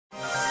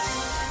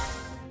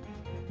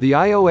The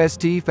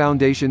IOST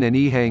Foundation and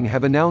EHang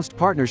have announced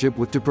partnership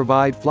to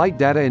provide flight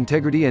data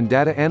integrity and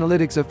data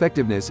analytics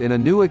effectiveness in a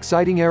new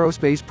exciting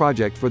aerospace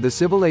project for the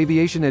Civil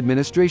Aviation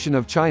Administration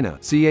of China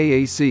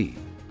 (CAAC).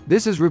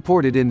 This is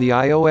reported in the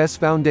IOST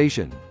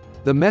Foundation.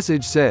 The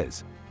message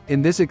says,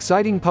 in this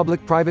exciting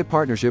public-private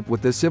partnership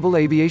with the Civil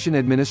Aviation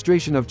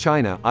Administration of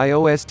China,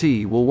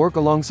 IOST will work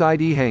alongside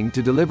EHang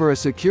to deliver a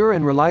secure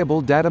and reliable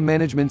data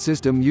management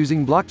system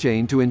using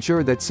blockchain to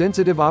ensure that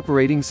sensitive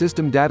operating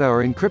system data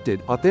are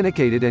encrypted,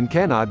 authenticated and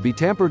cannot be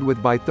tampered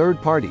with by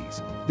third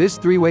parties. This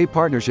three-way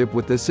partnership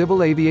with the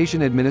Civil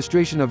Aviation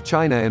Administration of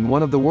China and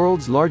one of the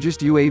world's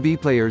largest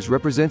UAV players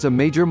represents a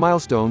major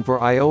milestone for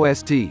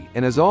IOST,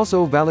 and is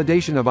also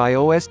validation of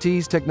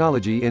IOST's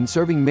technology in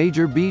serving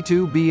major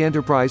B2B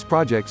enterprise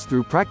projects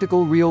through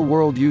practical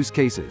real-world use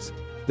cases.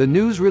 The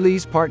news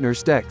release partner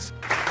STEX